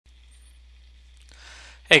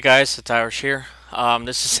Hey guys, it's Irish here.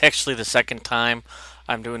 This is actually the second time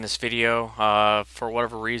I'm doing this video. For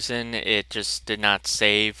whatever reason, it just did not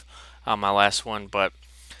save on my last one. But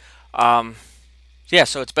um, yeah,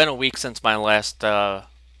 so it's been a week since my last my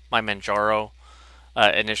Manjaro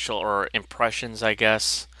initial or impressions, I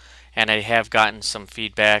guess. And I have gotten some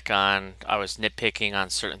feedback on I was nitpicking on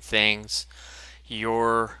certain things.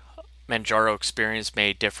 Your Manjaro experience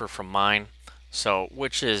may differ from mine, so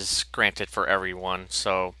which is granted for everyone.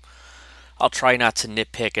 So I'll try not to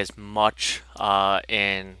nitpick as much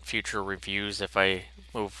in future reviews if I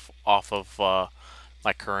move off of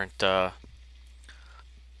my current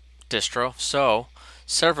distro. So,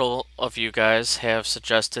 several of you guys have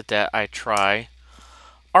suggested that I try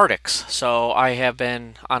Artix. So, I have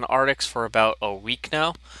been on Artix for about a week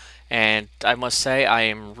now, and I must say I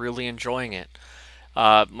am really enjoying it.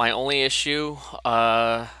 My only issue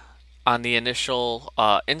on the initial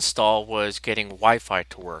install was getting Wi-Fi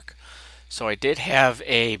to work. So I did have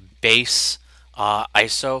a base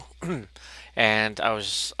ISO, and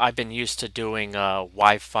I've been used to doing a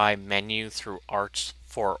Wi-Fi menu through Arch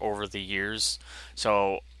for over the years.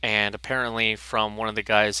 So and apparently from one of the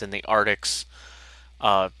guys in the Artix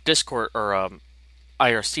Discord or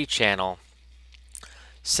IRC channel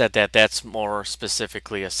said that that's more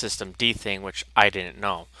specifically a system D thing, which I didn't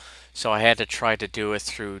know. So I had to try to do it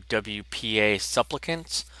through WPA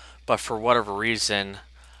supplicants, but for whatever reason,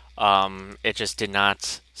 it just did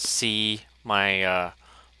not see my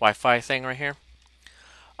Wi-Fi thing right here.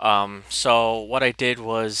 So what I did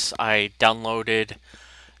was I downloaded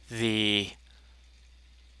the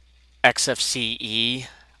XFCE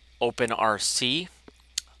OpenRC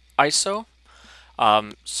ISO.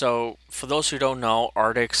 So for those who don't know,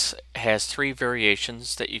 Artix has three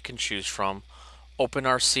variations that you can choose from: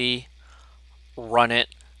 OpenRC, Run It,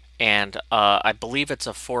 and I believe it's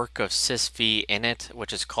a fork of sysv init,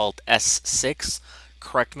 which is called S6.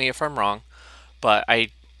 Correct me if I'm wrong, but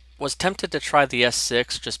I was tempted to try the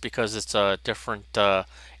S6 just because it's a different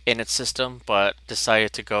init system, but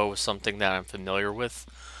decided to go with something that I'm familiar with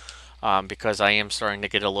because I am starting to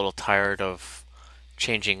get a little tired of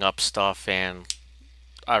changing up stuff, and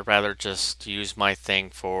I'd rather just use my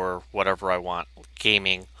thing for whatever I want,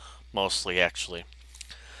 gaming mostly actually.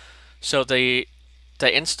 So the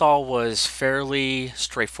install was fairly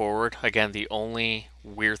straightforward. Again, the only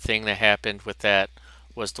weird thing that happened with that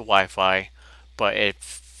was the Wi-Fi, but it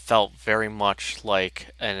felt very much like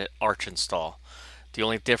an Arch install. The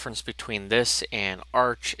only difference between this and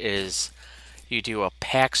Arch is you do a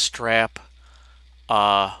pack strap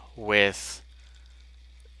with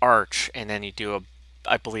Arch, and then you do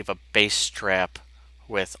I believe, a base strap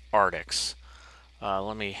with Artix.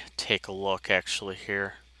 Let me take a look actually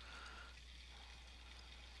here.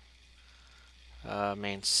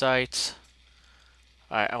 Main site.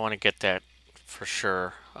 I want to get that for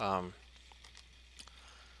sure.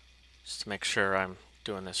 Just to make sure I'm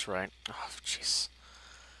doing this right. Oh, jeez.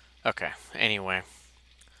 Okay. Anyway.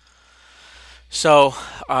 So,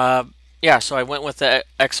 yeah. So I went with the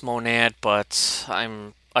Xmonad, but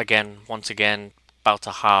I'm once again, about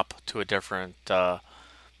to hop to a different,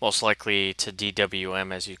 most likely to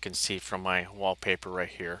DWM, as you can see from my wallpaper right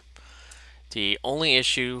here. The only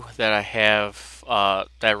issue that I have that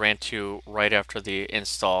I ran to right after the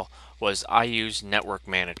install was I use Network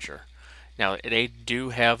Manager. Now they do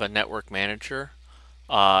have a Network Manager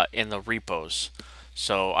in the repos,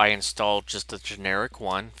 so I installed just the generic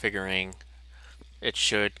one, figuring it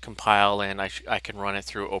should compile and I can run it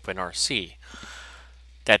through OpenRC.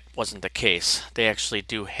 That wasn't the case. They actually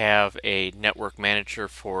do have a Network Manager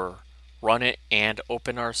for Run It and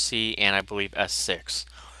OpenRC, and I believe S6.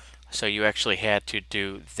 So you actually had to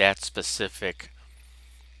do that specific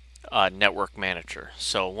network manager.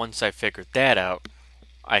 So once I figured that out,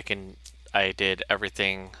 I did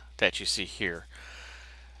everything that you see here.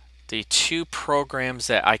 The two programs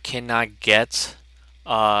that I cannot get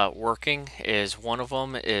working is one of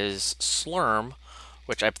them is Slurm,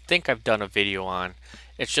 which I think I've done a video on.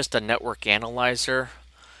 It's just a network analyzer.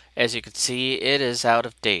 As you can see, it is out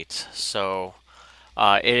of date. So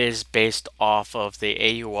it is based off of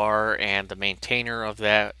the AUR, and the maintainer of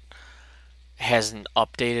that hasn't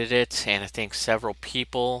updated it, and I think several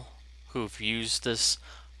people who've used this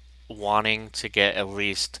wanting to get at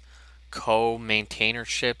least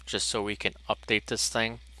co-maintainership just so we can update this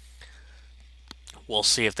thing. We'll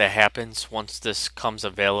see if that happens. Once this comes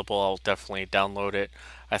available, I'll definitely download it.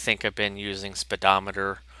 I think I've been using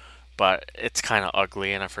Speedometer, but it's kind of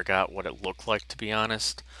ugly and I forgot what it looked like, to be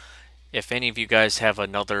honest. If any of you guys have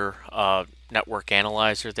another network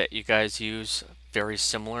analyzer that you guys use very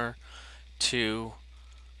similar to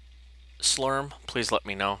Slurm, please let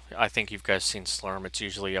me know. I think you guys seen Slurm. It's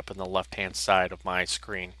usually up in the left-hand side of my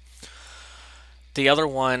screen. The other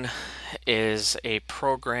one is a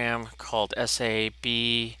program called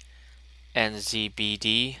SABNZBD,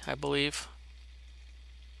 I believe.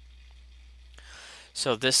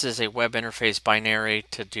 So this is a web interface binary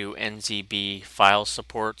to do NZB file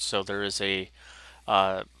support. So there is an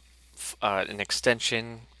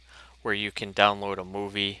extension where you can download a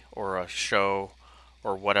movie or a show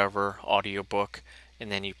or whatever audiobook,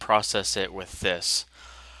 and then you process it with this.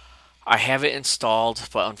 I have it installed,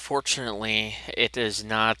 but unfortunately it is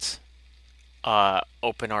not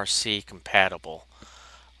OpenRC compatible.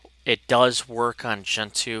 It does work on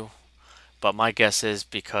Gentoo, but my guess is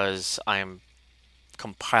because I'm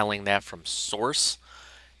compiling that from source,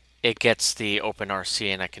 it gets the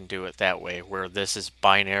OpenRC and I can do it that way, where this is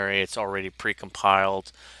binary, it's already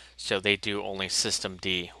pre-compiled, so they do only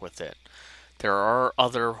systemd with it. There are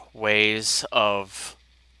other ways of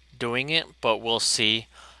doing it, but we'll see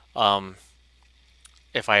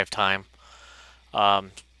if I have time.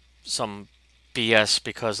 Some BS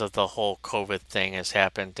because of the whole COVID thing has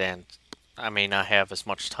happened, and I may not have as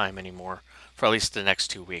much time anymore for at least the next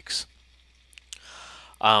 2 weeks.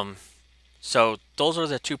 So those are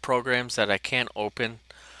the two programs that I can't open,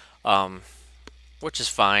 which is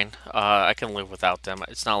fine. I can live without them.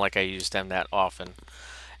 It's not like I use them that often.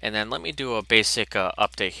 And then let me do a basic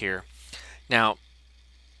update here. Now,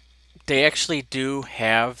 they actually do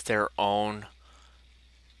have their own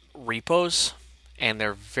repos, and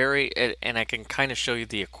they're and I can kind of show you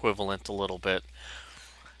the equivalent a little bit.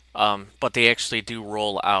 But they actually do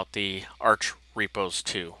roll out the Arch repos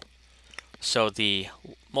too. So the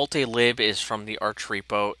multi-lib is from the Arch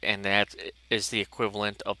repo, and that is the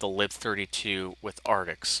equivalent of the lib32 with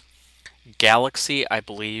Artix. Galaxy, I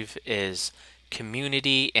believe, is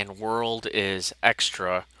community, and world is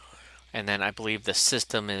extra, and then I believe the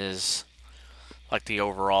system is like the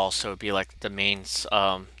overall, so it'd be like the main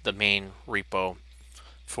repo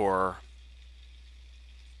for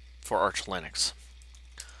Arch Linux.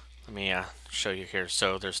 Let me show you here.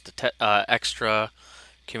 So there's the extra,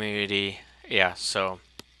 community. Yeah, so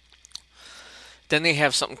then they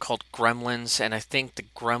have something called Gremlins, and I think the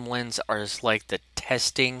Gremlins are like the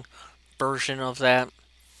testing version of that.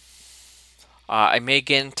 I may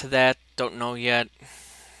get into that, don't know yet,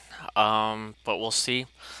 but we'll see.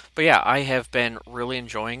 But yeah, I have been really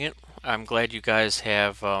enjoying it. I'm glad you guys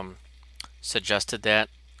have suggested that.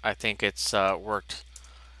 I think it's worked.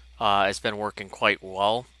 It's been working quite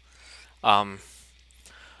well. I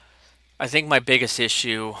think my biggest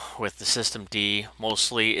issue with the systemd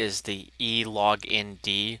mostly is the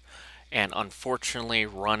eLogInD, and unfortunately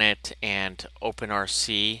Runit and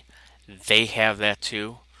OpenRC, they have that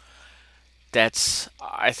too.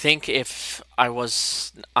 I think if I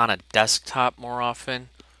was on a desktop more often,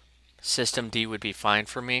 systemd would be fine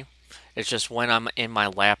for me. It's just when I'm in my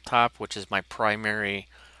laptop, which is my primary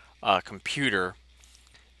computer,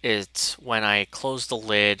 it's when I close the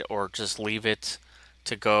lid or just leave it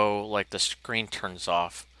to go, like the screen turns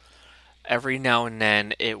off. Every now and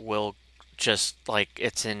then it will just, like,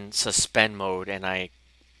 it's in suspend mode, and I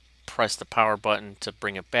press the power button to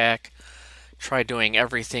bring it back. Try doing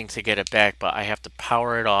everything to get it back, but I have to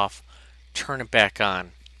power it off, turn it back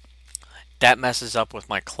on. That messes up with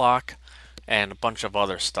my clock and a bunch of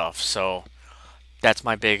other stuff. So that's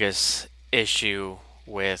my biggest issue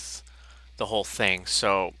with the whole thing.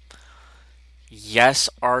 So yes,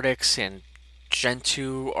 Artix and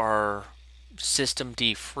Gentoo are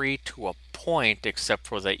systemd free to a point, except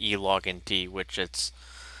for the eLogInD, which it's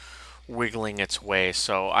wiggling its way.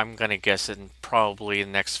 So I'm gonna guess in probably the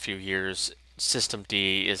next few years,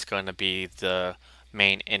 systemd is going to be the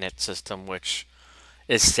main init system, which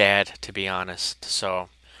is sad, to be honest. So,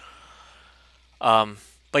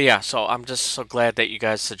 but yeah, so I'm just so glad that you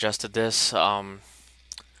guys suggested this. I'll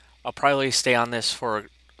probably stay on this for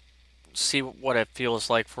see what it feels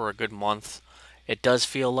like for a good month. It does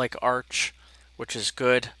feel like Arch, which is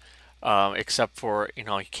good, except for, you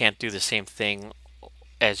can't do the same thing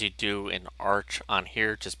as you do in Arch on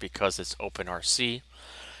here just because it's OpenRC.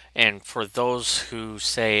 And for those who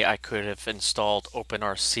say I could have installed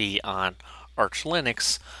OpenRC on Arch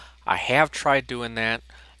Linux, I have tried doing that,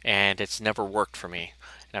 and it's never worked for me.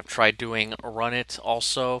 And I've tried doing Runit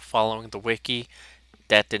also, following the wiki.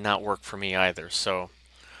 That did not work for me either. So,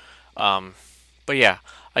 but yeah,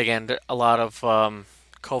 again, a lot of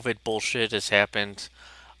COVID bullshit has happened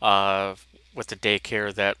with the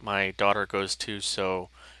daycare that my daughter goes to, so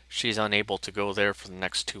she's unable to go there for the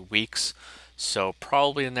next 2 weeks. So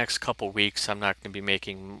probably the next couple weeks I'm not going to be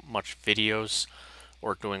making much videos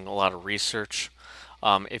or doing a lot of research.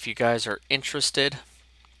 If you guys are interested,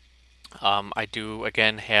 I do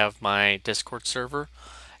again have my Discord server,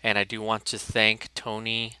 and I do want to thank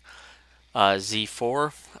Tony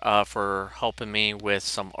Z4 for helping me with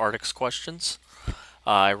some Artix questions.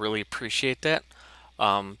 I really appreciate that.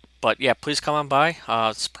 But yeah, please come on by.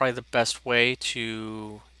 It's probably the best way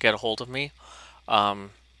to get a hold of me.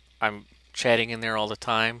 Um, I'm chatting in there all the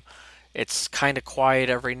time. It's kind of quiet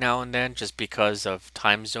every now and then just because of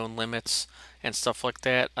time zone limits and stuff like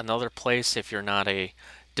that. Another place, if you're not a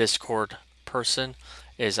Discord person,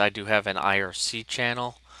 is I do have an IRC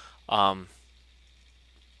channel. Um,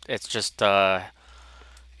 it's just the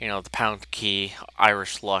pound key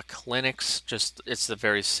Irishluck Linux. Just it's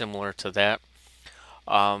very similar to that.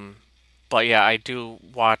 Um, but yeah, I do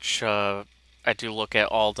watch. I do look at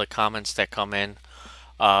all the comments that come in.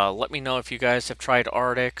 Let me know if you guys have tried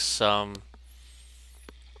Artix,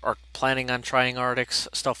 are planning on trying Artix,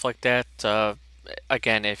 stuff like that.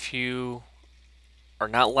 Again, if you are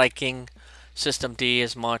not liking System D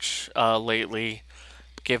as much lately,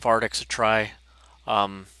 give Artix a try.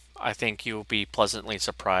 I think you'll be pleasantly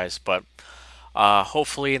surprised. But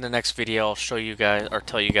hopefully, in the next video, I'll show you guys or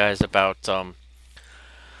tell you guys about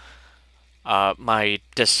my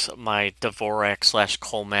Dvorak /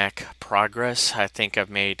 Colmac progress. I think I've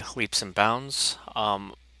made leaps and bounds.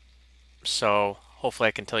 So hopefully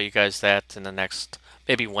I can tell you guys that in the next,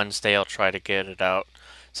 maybe Wednesday I'll try to get it out,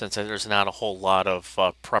 since there's not a whole lot of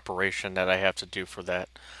preparation that I have to do for that.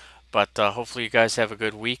 But hopefully you guys have a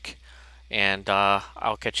good week, and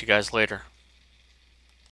I'll catch you guys later.